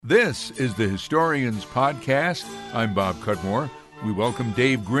This is the Historians Podcast. I'm Bob Cudmore. We welcome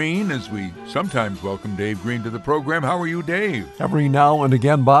Dave Green, as we sometimes welcome Dave Green to the program. How are you, Dave? Every now and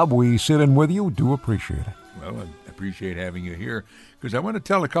again, Bob, we sit in with you. Do appreciate it. Well, I appreciate having you here because I want to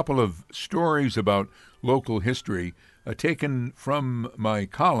tell a couple of stories about local history taken from my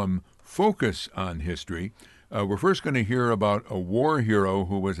column, Focus on History. We're first going to hear about a war hero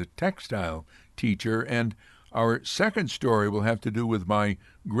who was a textile teacher, and our second story will have to do with my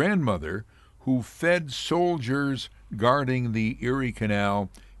grandmother who fed soldiers guarding the Erie Canal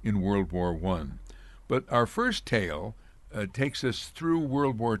in World War I. But our first tale takes us through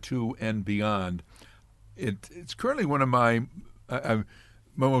World War II and beyond. It's currently one of my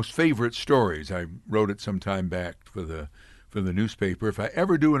most favorite stories. I wrote it some time back for the newspaper. If I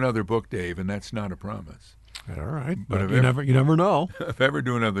ever do another book, Dave, and that's not a promise. All right, but you never know. If I ever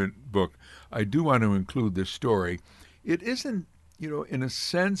do another book, I do want to include this story. It isn't, in a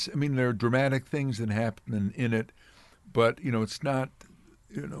sense, there are dramatic things that happen in it, but, it's not,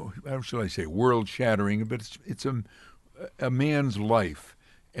 how shall I say, world-shattering, but it's a man's life,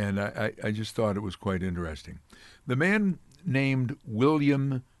 and I just thought it was quite interesting. The man named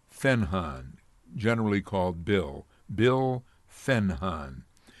William Fenton, generally called Bill Fenton,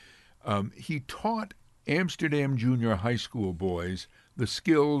 he taught Amsterdam Junior High School boys the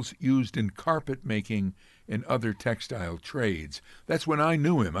skills used in carpet making and other textile trades. That's when I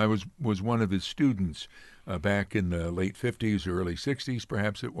knew him. I was one of his students back in the late 50s or early 60s,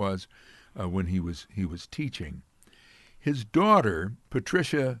 perhaps it was, when he was teaching. His daughter,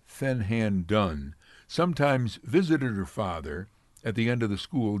 Patricia Fenhan Dunn, sometimes visited her father at the end of the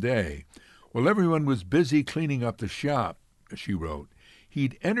school day. While everyone was busy cleaning up the shop, she wrote,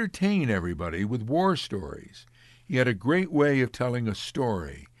 he'd entertain everybody with war stories. He had a great way of telling a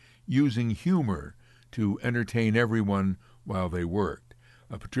story, using humor to entertain everyone while they worked.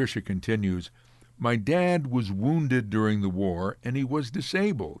 Patricia continues, my dad was wounded during the war and he was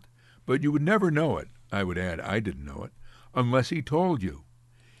disabled, but you would never know it, I would add, I didn't know it, unless he told you.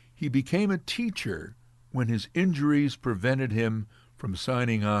 He became a teacher when his injuries prevented him from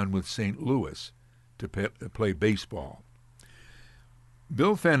signing on with St. Louis to play baseball.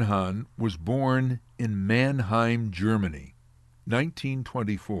 Bill Fenton was born in Mannheim, Germany,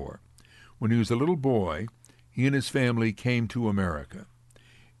 1924. When he was a little boy, he and his family came to America.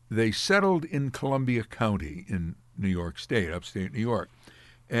 They settled in Columbia County in New York State, upstate New York,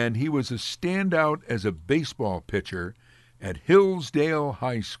 and he was a standout as a baseball pitcher at Hillsdale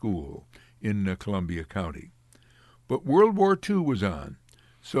High School in Columbia County. But World War II was on,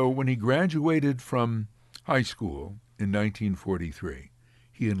 so when he graduated from high school in 1943,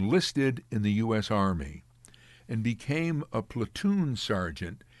 he enlisted in the U.S. Army and became a platoon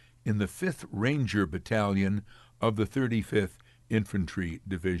sergeant in the 5th Ranger Battalion of the 35th Infantry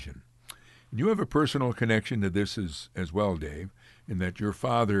Division. And you have a personal connection to this as well, Dave, in that your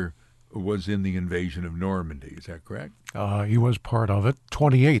father was in the invasion of Normandy. Is that correct? He was part of it,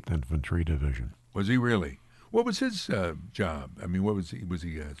 28th Infantry Division. Was he really? What was his job? What was he?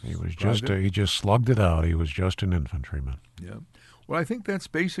 He just slugged it out. He was just an infantryman. Yeah. Well, I think that's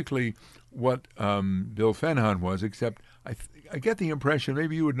basically what Bill Fenton was, except I get the impression,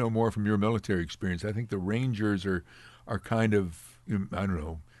 maybe you would know more from your military experience, I think the Rangers are kind of, I don't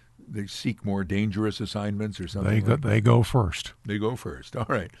know, they seek more dangerous assignments or something. They go first. They go first. All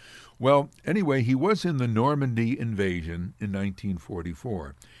right. Well, anyway, he was in the Normandy invasion in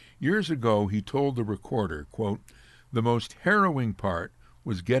 1944. Years ago, he told the recorder, quote, the most harrowing part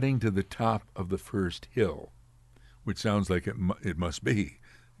was getting to the top of the first hill, which sounds like it must be,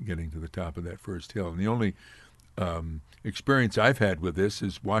 getting to the top of that first hill. And the only experience I've had with this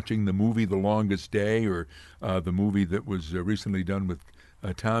is watching the movie The Longest Day, or the movie that was recently done with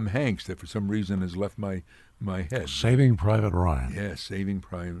Tom Hanks that for some reason has left my head. Saving Private Ryan. Yes, Saving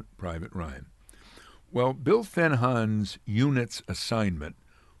Private Ryan. Well, Bill Fenton's unit's assignment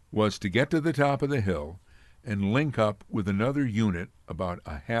was to get to the top of the hill and link up with another unit about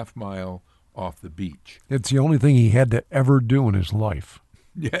a half mile off the beach. It's the only thing he had to ever do in his life.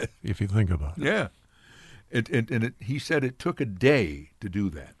 Yeah. If you think about it. Yeah. He said it took a day to do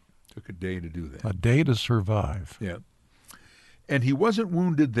that. A day to survive. Yeah. And he wasn't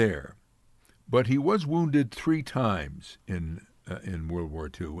wounded there, but he was wounded 3 times in World War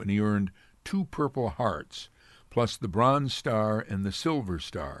II, and he earned 2 Purple Hearts, plus the Bronze Star and the Silver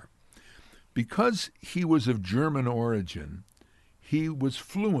Star. Because he was of German origin, he was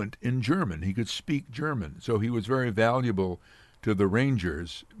fluent in German. He could speak German, so he was very valuable to the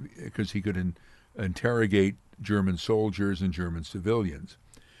Rangers because he could interrogate German soldiers and German civilians.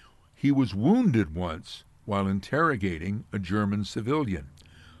 He was wounded once while interrogating a German civilian.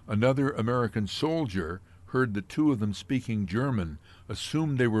 Another American soldier heard the two of them speaking German,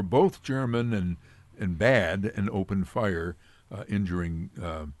 assumed they were both German and bad, and opened fire, injuring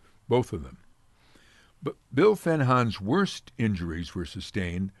both of them. But Bill Fenhahn's worst injuries were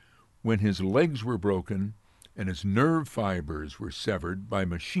sustained when his legs were broken and his nerve fibers were severed by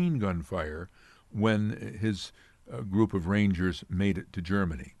machine gun fire when his group of Rangers made it to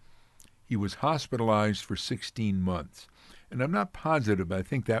Germany. He was hospitalized for 16 months. And I'm not positive, but I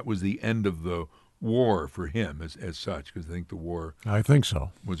think that was the end of the war for him as such, because I think the war I think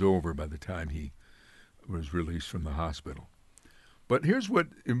so. was over by the time he was released from the hospital. But here's what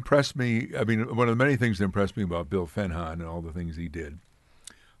impressed me. I mean, one of the many things that impressed me about Bill Fenhahn and all the things he did,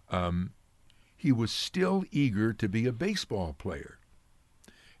 he was still eager to be a baseball player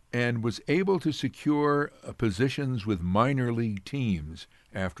and was able to secure positions with minor league teams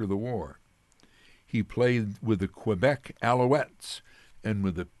after the war. He played with the Quebec Alouettes and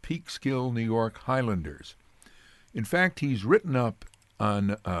with the Peekskill New York Highlanders. In fact, he's written up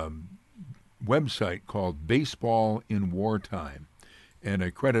on a website called Baseball in Wartime, and I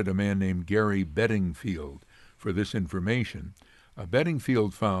credit a man named Gary Bedingfield for this information.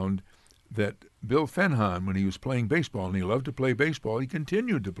 Bedingfield found that Bill Fenhahn, when he was playing baseball, and he loved to play baseball, he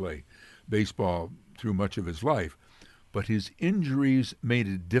continued to play baseball through much of his life, but his injuries made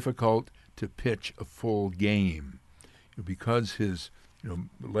it difficult to pitch a full game. Because his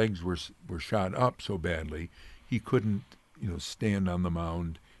legs were shot up so badly, he couldn't stand on the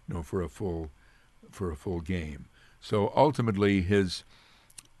mound for a full game. So ultimately, his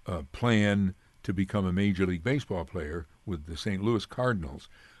plan to become a Major League Baseball player with the St. Louis Cardinals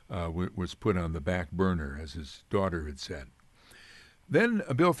was put on the back burner, as his daughter had said. Then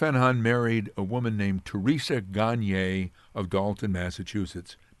Bill Fenhahn married a woman named Teresa Gagne of Dalton,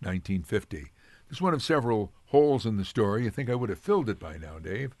 Massachusetts, 1950. This is one of several holes in the story. I think I would have filled it by now,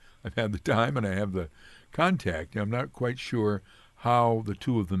 Dave. I've had the time and I have the contact. I'm not quite sure how the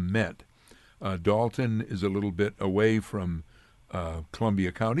two of them met. Dalton is a little bit away from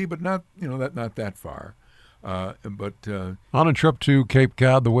Columbia County, but not that far. But on a trip to Cape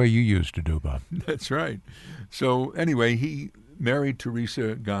Cod, the way you used to do, Bob. That's right. So anyway, he married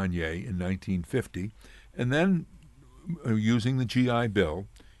Teresa Gagne in 1950, and then using the GI Bill,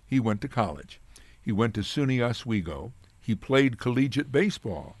 he went to college. He went to SUNY Oswego. He played collegiate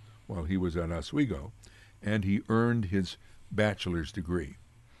baseball while he was at Oswego, and he earned his bachelor's degree.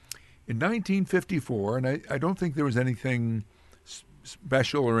 In 1954, and I don't think there was anything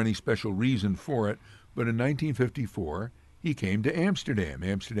special or any special reason for it, but in 1954, he came to Amsterdam,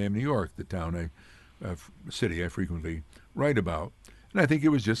 New York, the city I frequently write about. And I think it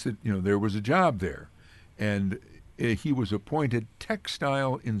was just that, there was a job there. And he was appointed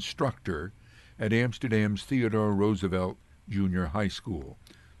textile instructor at Amsterdam's Theodore Roosevelt Junior High School.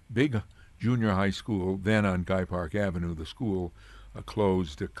 Big junior high school, then on Guy Park Avenue. The school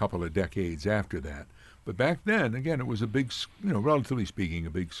closed a couple of decades after that. But back then, again, it was a big, relatively speaking,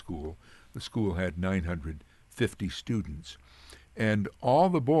 a big school. The school had 950 students. And all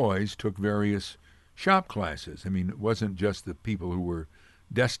the boys took various shop classes. I mean, it wasn't just the people who were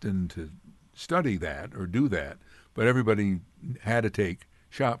destined to study that or do that, but everybody had to take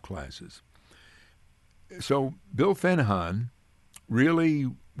shop classes. So Bill Fenhahn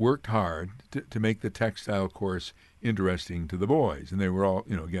really worked hard to make the textile course interesting to the boys. And they were all,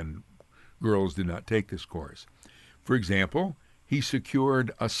 again, girls did not take this course. For example, he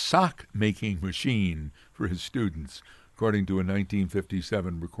secured a sock-making machine for his students, according to a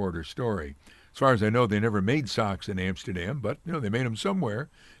 1957 Recorder story. As far as I know, they never made socks in Amsterdam, but they made them somewhere,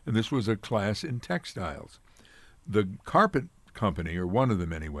 and this was a class in textiles. The carpet company, or one of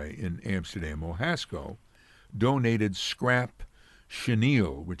them anyway, in Amsterdam, Mohawk, donated scrap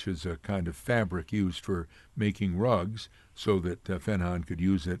chenille, which is a kind of fabric used for making rugs, so that Fenhahn could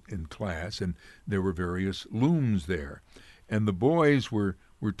use it in class, and there were various looms there. And the boys were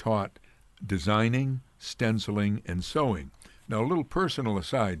taught designing, stenciling, and sewing. Now, a little personal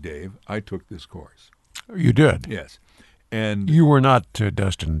aside, Dave, I took this course. You did? Yes. And you were not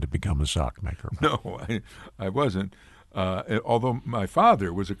destined to become a sock maker. No, I wasn't. Although my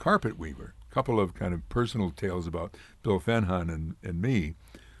father was a carpet weaver. A couple of kind of personal tales about Bill Fenhahn and me.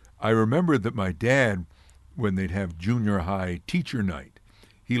 I remember that my dad, when they'd have junior high teacher night,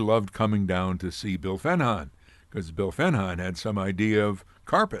 he loved coming down to see Bill Fenhahn, because Bill Fenhahn had some idea of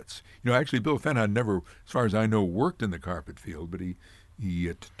carpets. Actually, Bill Fenhahn never, as far as I know, worked in the carpet field, but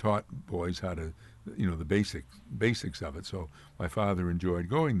he taught boys how to, the basics of it. So my father enjoyed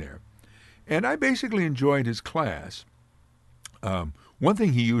going there. And I basically enjoyed his class. One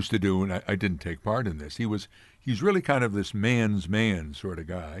thing he used to do, and I didn't take part in this, he was he's really kind of this man's man sort of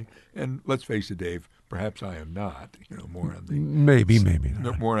guy. And let's face it, Dave, perhaps I am not. More on the maybe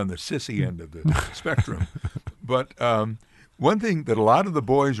not. More on the sissy end of the spectrum. But one thing that a lot of the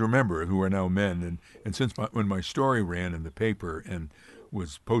boys remember, who are now men, and since when my story ran in the paper and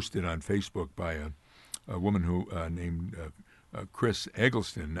was posted on Facebook by a woman who named Chris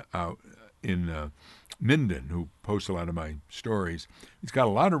Eggleston out in Minden, who posts a lot of my stories. He's got a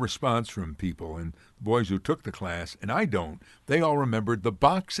lot of response from people and boys who took the class, and I don't. They all remembered the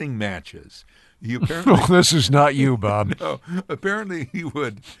boxing matches. He apparently, oh, this is not you, Bob. No, apparently he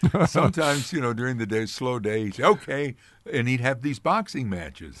would sometimes, during the day, slow day, he'd say, okay, and he'd have these boxing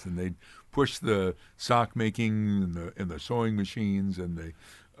matches, and they'd push the sock making and the sewing machines and the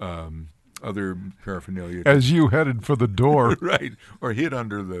other paraphernalia. As you headed for the door. Right, or hid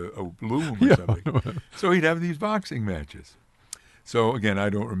under a loom or something. So he'd have these boxing matches. So, again, I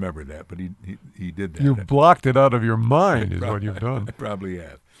don't remember that, but he did that. You blocked it out of your mind is what you've done. I probably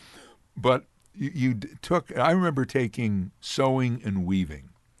have. But I remember taking sewing and weaving.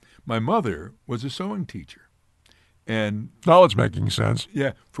 My mother was a sewing teacher. And now it's making sense.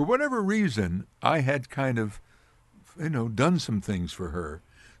 Yeah, for whatever reason, I had kind of, done some things for her.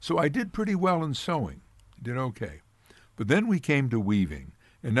 So I did pretty well in sewing, did okay. But then we came to weaving.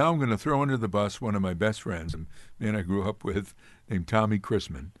 And now I'm going to throw under the bus one of my best friends, a man I grew up with named Tommy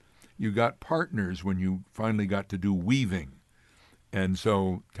Chrisman. You got partners when you finally got to do weaving. And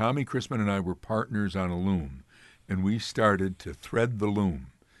so Tommy Chrisman and I were partners on a loom. And we started to thread the loom,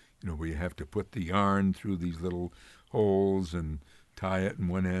 where you have to put the yarn through these little holes and tie it in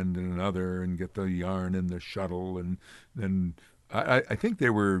one end and another and get the yarn in the shuttle. And then I think they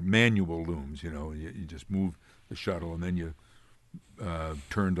were manual looms, you just move the shuttle and then you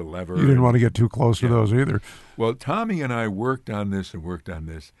turned a lever. You didn't want to get too close to those either. Well, Tommy and I worked on this,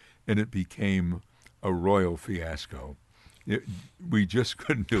 and it became a royal fiasco. We just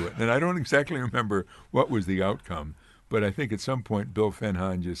couldn't do it. And I don't exactly remember what was the outcome, but I think at some point Bill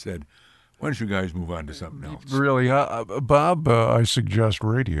Fenhan just said, why don't you guys move on to something else? Really? Bob, I suggest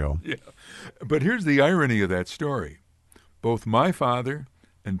radio. Yeah. But here's the irony of that story. Both my father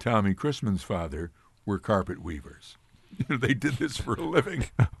and Tommy Chrisman's father were carpet weavers. They did this for a living.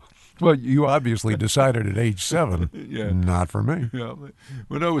 Well, you obviously decided at age 7, not for me. Yeah.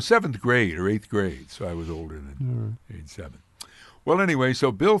 Well, no, it was 7th grade or 8th grade, so I was older than age 7. Well, anyway,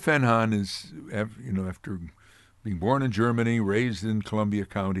 so Bill Fenhan is, after being born in Germany, raised in Columbia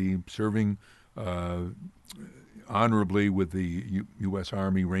County, serving honorably with the U.S.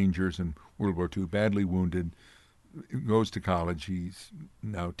 Army Rangers in World War II, badly wounded, goes to college. He's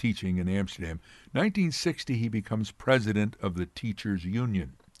now teaching in Amsterdam. 1960, he becomes president of the Teachers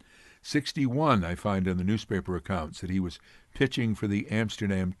Union. 61, I find in the newspaper accounts that he was pitching for the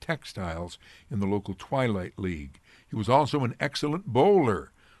Amsterdam Textiles in the local Twilight League. He was also an excellent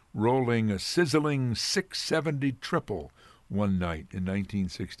bowler, rolling a sizzling 670 triple one night in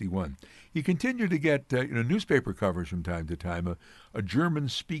 1961. He continued to get newspaper covers from time to time. A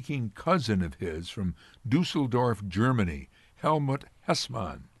German-speaking cousin of his from Dusseldorf, Germany, Helmut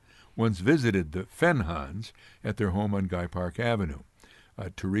Hessmann, once visited the Fenhans at their home on Guy Park Avenue.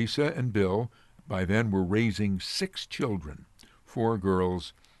 Teresa and Bill, by then, were raising 6 children, 4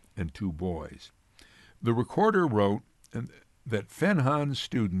 girls and 2 boys. The recorder wrote that Fenhan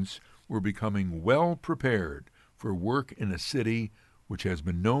students were becoming well prepared for work in a city which has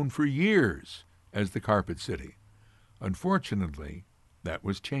been known for years as the Carpet City. Unfortunately, that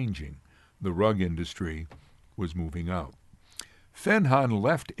was changing. The rug industry was moving out. Fenhan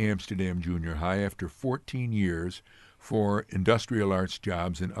left Amsterdam Junior High after 14 years for industrial arts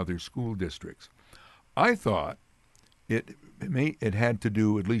jobs in other school districts. I thought it had to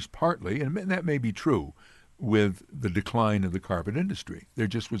do, at least partly, and that may be true, with the decline of the carpet industry. There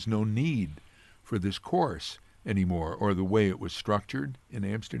just was no need for this course anymore, or the way it was structured in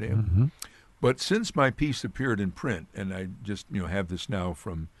Amsterdam. Mm-hmm. But since my piece appeared in print, and I just have this now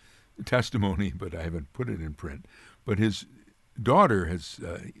from testimony, but I haven't put it in print, but his daughter has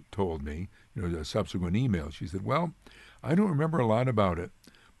told me, a subsequent email, she said, well, I don't remember a lot about it,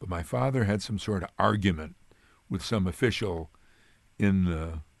 but my father had some sort of argument with some official in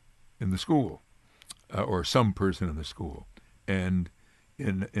the school, or some person in the school, and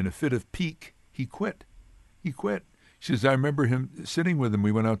in a fit of pique, he quit. He quit. She says, I remember him sitting with him.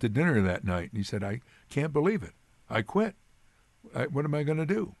 We went out to dinner that night, and he said, I can't believe it. I quit. What am I going to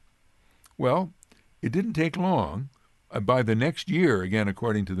do? Well, it didn't take long. By the next year, again,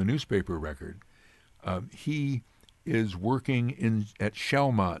 according to the newspaper record, he is working at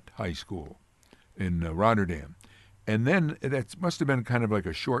Shelmont High School in Rotterdam. And then that must have been kind of like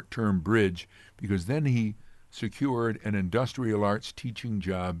a short-term bridge, because then he secured an industrial arts teaching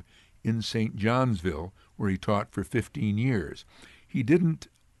job in St. Johnsville, where he taught for 15 years. He didn't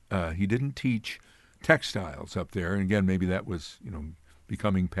teach textiles up there, and again, maybe that was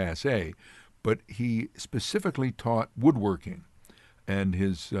becoming passé, but he specifically taught woodworking. And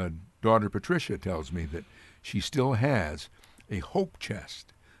his daughter Patricia tells me that she still has a hope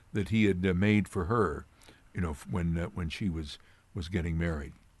chest that he had made for her, when she was getting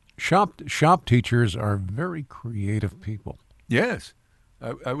married. Shop teachers are very creative people. Yes,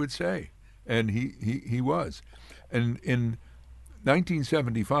 I would say, and he was. And in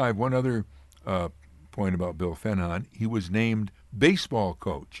 1975, one other point about Bill Fenhan, he was named baseball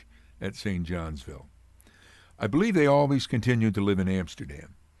coach at St. Johnsville. I believe they always continued to live in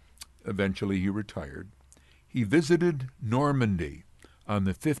Amsterdam. Eventually he retired. He visited Normandy on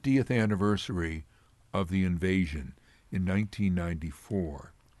the 50th anniversary of the invasion in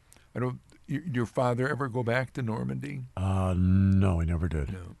 1994. Your father ever go back to Normandy? No, he never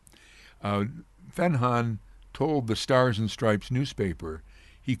did. No. Fenhan told the Stars and Stripes newspaper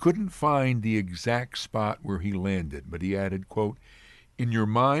he couldn't find the exact spot where he landed, but he added, quote, "In your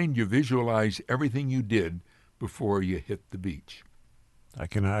mind, you visualize everything you did before you hit the beach." I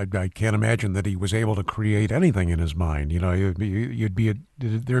can't imagine that he was able to create anything in his mind. There'd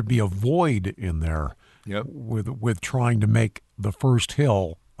be a void in there. Yep. With trying to make the first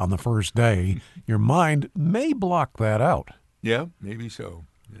hill on the first day. Your mind may block that out. Yeah, maybe so.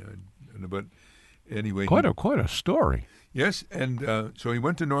 Yeah, but anyway, quite a story. Yes, and so he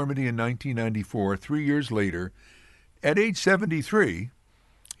went to Normandy in 1994. 3 years later, at age 73,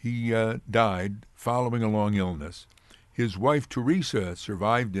 he died following a long illness. His wife, Teresa,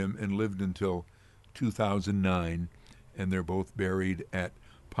 survived him and lived until 2009, and they're both buried at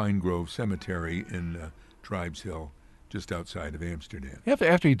Pine Grove Cemetery in Tribes Hill, just outside of Amsterdam.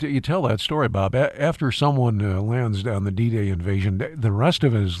 After you tell that story, Bob, after someone lands on the D-Day invasion, the rest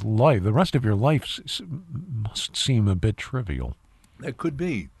of your life must seem a bit trivial. That could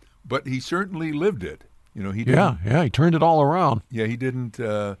be, but he certainly lived it. He didn't, he turned it all around. Yeah, he didn't,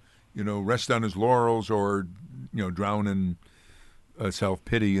 rest on his laurels or, drown in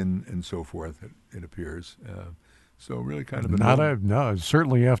self-pity and so forth, it appears. So really kind of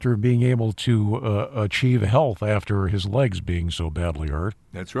certainly after being able to achieve health after his legs being so badly hurt.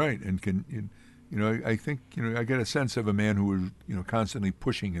 That's right, and I think I get a sense of a man who was constantly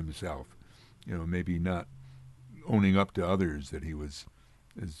pushing himself, maybe not owning up to others that he was.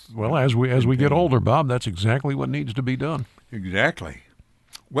 As we get older, Bob, that's exactly what needs to be done. Exactly.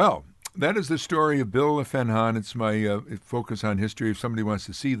 Well, that is the story of Bill Fenhan. It's my focus on history. If somebody wants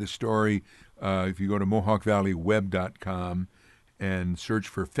to see the story, if you go to MohawkValleyWeb.com and search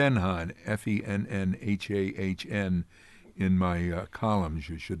for Fenhan, Fennhahn, in my columns,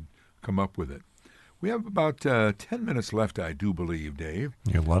 you should come up with it. We have about 10 minutes left, I do believe, Dave.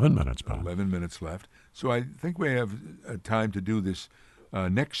 11 minutes, Bob. 11 minutes left. So I think we have time to do this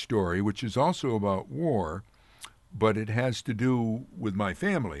next story, which is also about war, but it has to do with my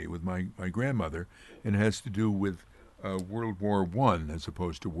family, with my grandmother, and has to do with World War I as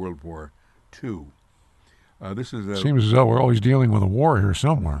opposed to World War II. This is seems as though we're always dealing with a war here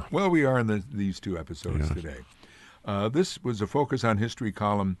somewhere. Well, we are in these two episodes today. This was a Focus on History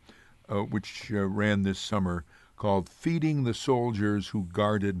column which ran this summer called Feeding the Soldiers Who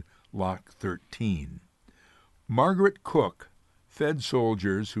Guarded Lock 13. Margaret Cook fed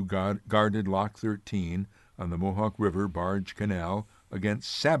soldiers who guarded Lock 13 on the Mohawk River Barge Canal against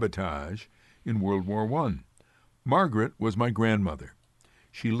sabotage in World War I. Margaret was my grandmother.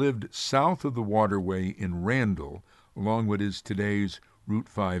 She lived south of the waterway in Randall, along what is today's Route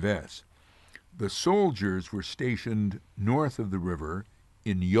 5S. The soldiers were stationed north of the river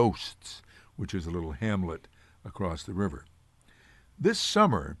in Yosts, which is a little hamlet across the river. This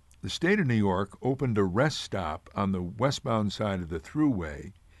summer, the state of New York opened a rest stop on the westbound side of the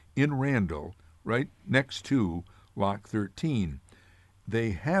thruway in Randall, right next to Lock 13.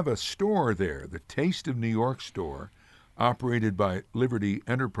 They have a store there, the Taste of New York store, operated by Liberty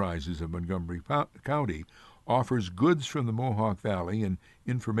Enterprises of Montgomery County, offers goods from the Mohawk Valley and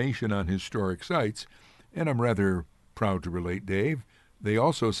information on historic sites, and I'm rather proud to relate, Dave, they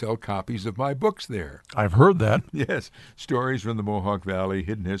also sell copies of my books there. I've heard that. Yes, Stories from the Mohawk Valley,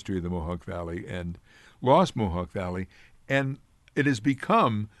 Hidden History of the Mohawk Valley, and Lost Mohawk Valley, and it has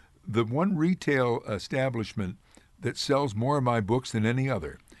become the one retail establishment that sells more of my books than any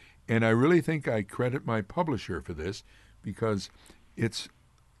other. And I really think I credit my publisher for this because it's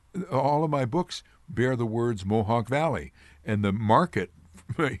all of my books bear the words Mohawk Valley. And the market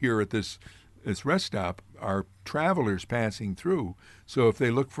here at this rest stop are travelers passing through. So if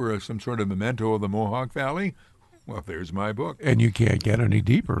they look for some sort of memento of the Mohawk Valley, well, there's my book. And you can't get any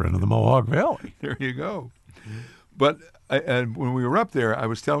deeper into the Mohawk Valley. There you go. But and when we were up there, I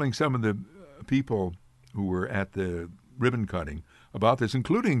was telling some of the people who were at the ribbon cutting about this,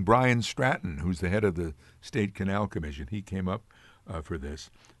 including Brian Stratton, who's the head of the State Canal Commission. He came up for this,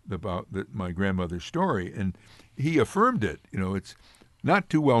 about my grandmother's story, and he affirmed it. It's not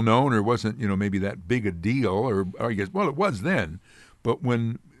too well known, or wasn't, maybe that big a deal, or I guess, well, it was then, but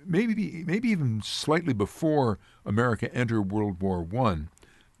when maybe even slightly before America entered World War I,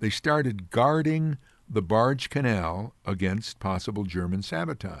 they started guarding the barge canal against possible German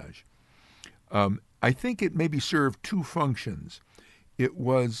sabotage. I think it maybe served two functions. It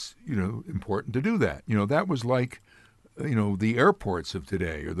was, important to do that. That was like, the airports of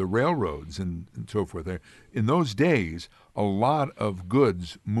today or the railroads and so forth. In those days, a lot of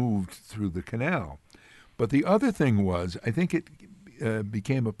goods moved through the canal. But the other thing was, I think it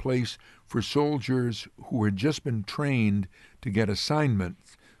became a place for soldiers who had just been trained to get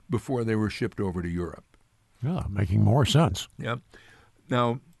assignments before they were shipped over to Europe. Yeah, making more sense. Yeah.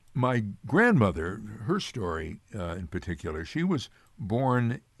 Now, my grandmother, her story in particular, she was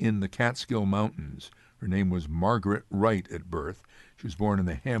born in the Catskill Mountains. Her name was Margaret Wright at birth. She was born in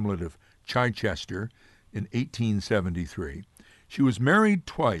the hamlet of Chichester in 1873. She was married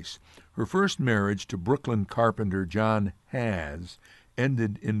twice. Her first marriage to Brooklyn carpenter John Has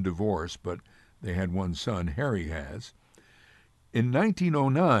ended in divorce, but they had one son, Harry Has. In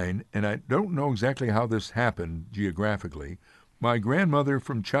 1909, and I don't know exactly how this happened geographically, my grandmother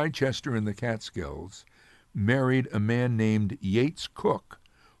from Chichester in the Catskills married a man named Yates Cook,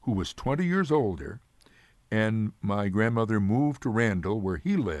 who was 20 years older, and my grandmother moved to Randall, where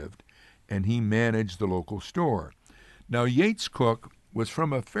he lived, and he managed the local store. Now, Yates Cook was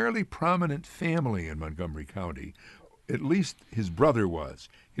from a fairly prominent family in Montgomery County. At least his brother was.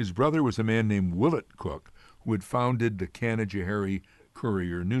 His brother was a man named Willett Cook, who had founded the Canajoharie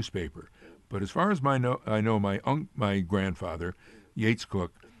Courier newspaper. But as far as I know, my grandfather, Yates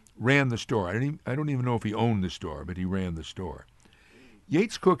Cook, ran the store. I don't even know if he owned the store, but he ran the store.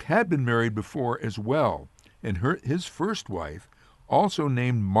 Yates Cook had been married before as well, and his first wife, also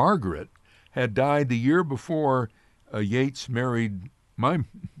named Margaret, had died the year before Yates married my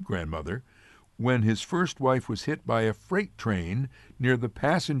grandmother, when his first wife was hit by a freight train near the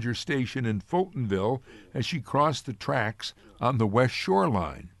passenger station in Fultonville as she crossed the tracks on the West Shore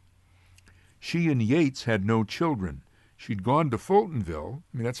Line. She and Yates had no children. She'd gone to Fultonville.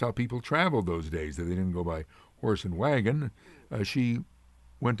 I mean, that's how people traveled those days. They didn't go by horse and wagon. She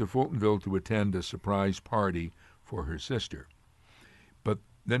went to Fultonville to attend a surprise party for her sister. But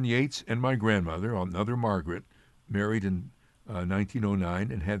then Yates and my grandmother, another Margaret, married in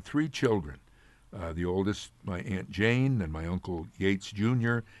 1909 and had 3 children. The oldest, my Aunt Jane, and my Uncle Yates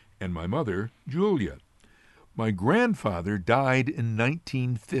Jr., and my mother, Julia. My grandfather died in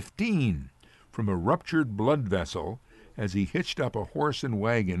 1915 from a ruptured blood vessel as he hitched up a horse and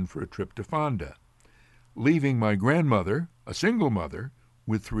wagon for a trip to Fonda, leaving my grandmother, a single mother,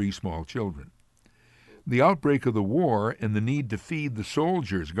 with 3 small children. The outbreak of the war and the need to feed the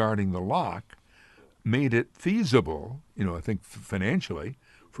soldiers guarding the lock made it feasible, I think financially,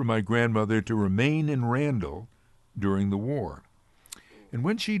 for my grandmother to remain in Randall during the war. And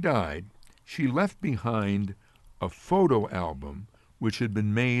when she died, she left behind a photo album which had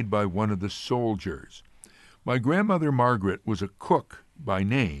been made by one of the soldiers. My grandmother Margaret was a cook by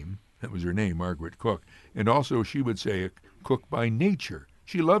name. That was her name, Margaret Cook. And also, she would say, a cook by nature.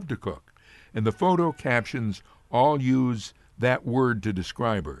 She loved to cook. And the photo captions all use that word to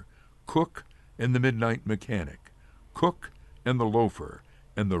describe her: cook and the midnight mechanic, cook and the loafer,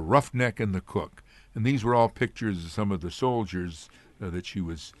 and the roughneck and the cook. And these were all pictures of some of the soldiers that she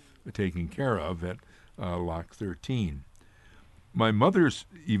was taking care of at Lock 13. My mother's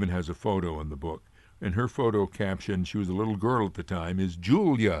even has a photo in the book, and her photo caption, she was a little girl at the time, is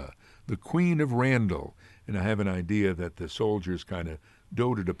Julia, the Queen of Randall. And I have an idea that the soldiers kind of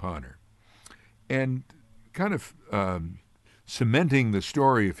doted upon her. And kind of cementing the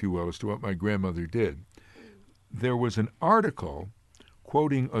story, if you will, as to what my grandmother did, there was an article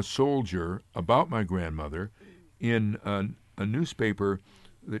quoting a soldier about my grandmother in a newspaper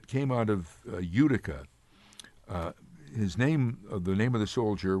that came out of Utica. The name of the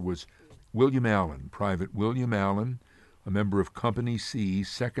soldier was William Allen, Private William Allen, a member of Company C,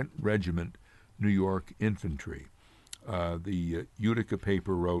 2nd Regiment, New York Infantry. The Utica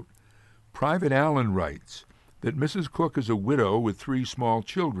paper wrote, Private Allen writes that Mrs. Cook is a widow with 3 small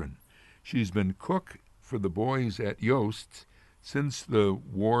children. She's been cook for the boys at Yost's since the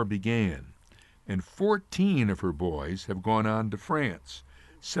war began, and 14 of her boys have gone on to France.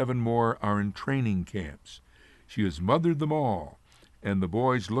 7 more are in training camps. She has mothered them all, and the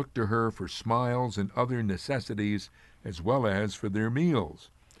boys look to her for smiles and other necessities as well as for their meals.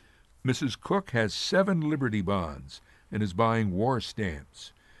 Mrs. Cook has 7 Liberty bonds and is buying war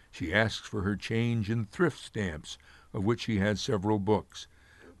stamps. She asks for her change in thrift stamps, of which she has several books.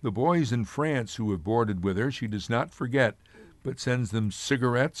 The boys in France who have boarded with her she does not forget, but sends them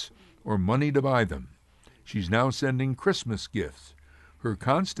cigarettes or money to buy them. She's now sending Christmas gifts. Her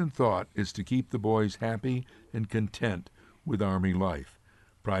constant thought is to keep the boys happy and content with Army life.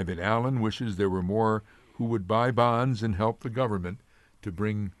 Private Allen wishes there were more who would buy bonds and help the government to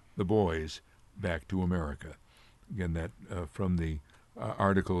bring the boys back to America. Again, that from the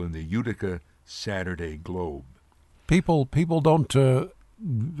article in the Utica Saturday Globe. People don't.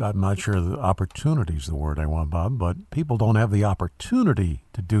 I'm not sure the opportunity is the word I want, Bob, but people don't have the opportunity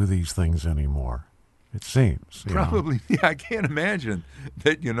to do these things anymore. It seems. Probably, yeah. I can't imagine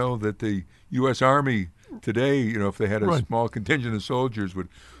that that the U.S. Army today, if they had a small contingent of soldiers, would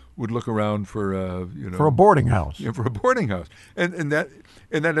look around for for a boarding house. Yeah, for a boarding house, and that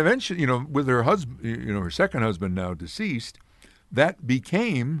eventually, with her husband, her second husband now deceased, that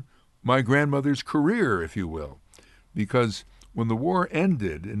became my grandmother's career, if you will, because when the war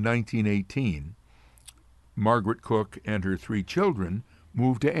ended in 1918, Margaret Cook and her 3 children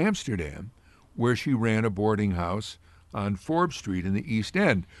moved to Amsterdam, where she ran a boarding house on Forbes Street in the East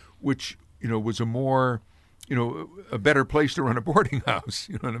End, which was a more a better place to run a boarding house.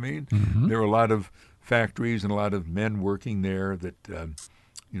 You know what I mean? Mm-hmm. There were a lot of factories and a lot of men working there that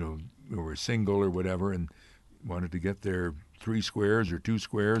were single or whatever and wanted to get their 3 squares or 2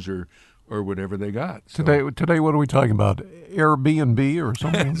 squares or whatever they got. So, today, what are we talking about? Airbnb or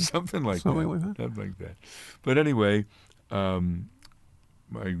something? something like that. Something like that. But anyway,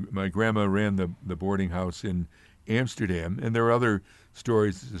 my grandma ran the boarding house in Amsterdam, and there are other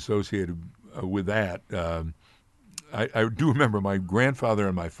stories associated with that. I do remember my grandfather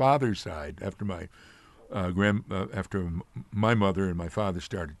on my father's side, after my after my mother and my father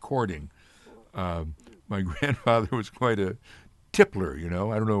started courting, my grandfather was quite a tippler. I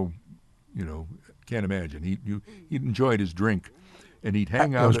don't know. Can't imagine. He enjoyed his drink, and he'd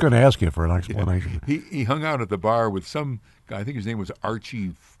hang out. I was going to ask you for an explanation. Yeah, he hung out at the bar with some guy. I think his name was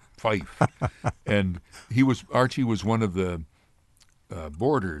Archie Fife, and Archie was one of the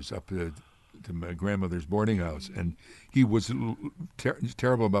boarders up to my grandmother's boarding house, and he was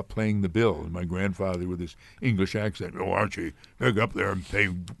terrible about paying the bill. And my grandfather, with his English accent, "Oh, Archie, go up there and pay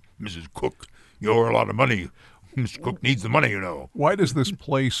Mrs. Cook. You owe her a lot of money. Mr. Cook needs the money, Why does this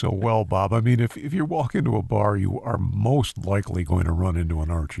play so well, Bob? I mean, if you walk into a bar, you are most likely going to run into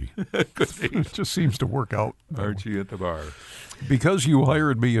an Archie. It just seems to work out. Archie at the bar. Because you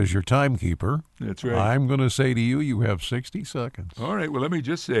hired me as your timekeeper, that's right. I'm going to say to you, you have 60 seconds. All right. Well, let me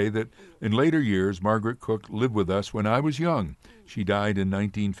just say that in later years, Margaret Cook lived with us when I was young. She died in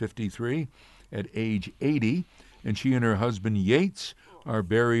 1953 at age 80, and she and her husband, Yates, are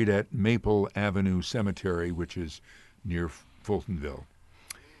buried at Maple Avenue Cemetery, which is near Fultonville.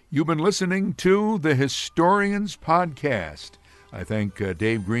 You've been listening to the Historians Podcast. I thank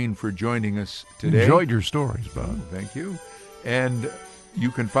Dave Green for joining us today. Enjoyed your stories, Bob. Oh, thank you. And you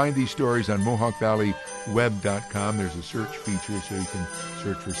can find these stories on MohawkValleyWeb.com. There's a search feature, so you can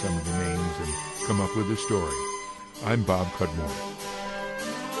search for some of the names and come up with a story. I'm Bob Cudmore.